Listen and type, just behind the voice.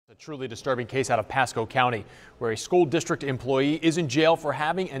Truly disturbing case out of Pasco County, where a school district employee is in jail for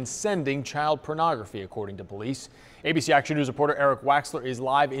having and sending child pornography, according to police. ABC Action News reporter Eric Waxler is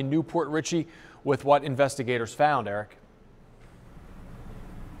live in Newport Richey with what investigators found. Eric.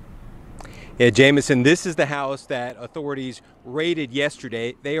 Yeah, Jameson, this is the house that authorities raided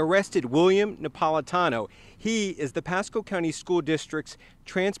yesterday. They arrested William Napolitano. He is the Pasco County School District's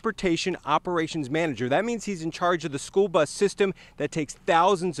Transportation Operations Manager. That means he's in charge of the school bus system that takes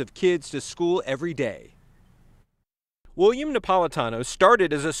thousands of kids to school every day. William Napolitano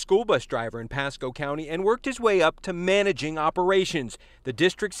started as a school bus driver in Pasco County and worked his way up to managing operations. The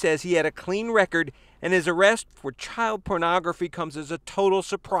district says he had a clean record, and his arrest for child pornography comes as a total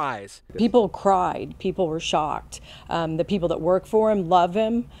surprise. People cried. People were shocked. The people that work for him love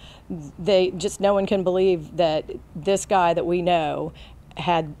him. No one can believe that this guy that we know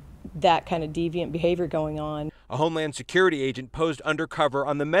had that kind of deviant behavior going on. A Homeland Security agent posed undercover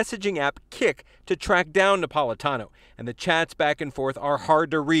on the messaging app Kik to track down Napolitano, and the chats back and forth are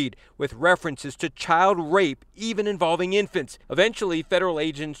hard to read, with references to child rape even involving infants. Eventually, federal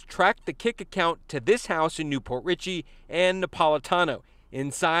agents tracked the Kik account to this house in Newport Richey and Napolitano.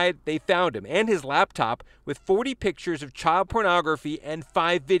 Inside, they found him and his laptop with 40 pictures of child pornography and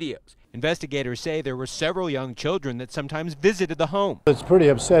 5 videos. Investigators say there were several young children that sometimes visited the home. It's pretty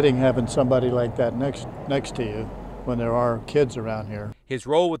upsetting having somebody like that next to you when there are kids around here. His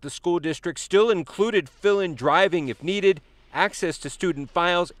role with the school district still included fill-in driving if needed, access to student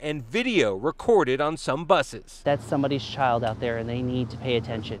files, and video recorded on some buses. That's somebody's child out there and they need to pay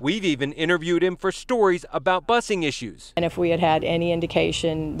attention. We've even interviewed him for stories about busing issues. And if we had had any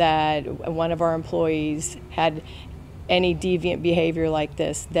indication that one of our employees had any deviant behavior like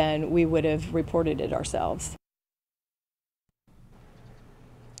this, then we would have reported it ourselves.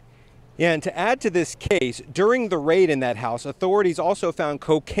 Yeah, and to add to this case, during the raid in that house, authorities also found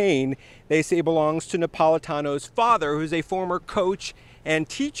cocaine they say belongs to Napolitano's father, who's a former coach and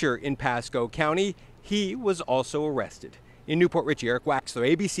teacher in Pasco County. He was also arrested. In Newport Richey, Eric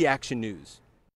Waxler, ABC Action News.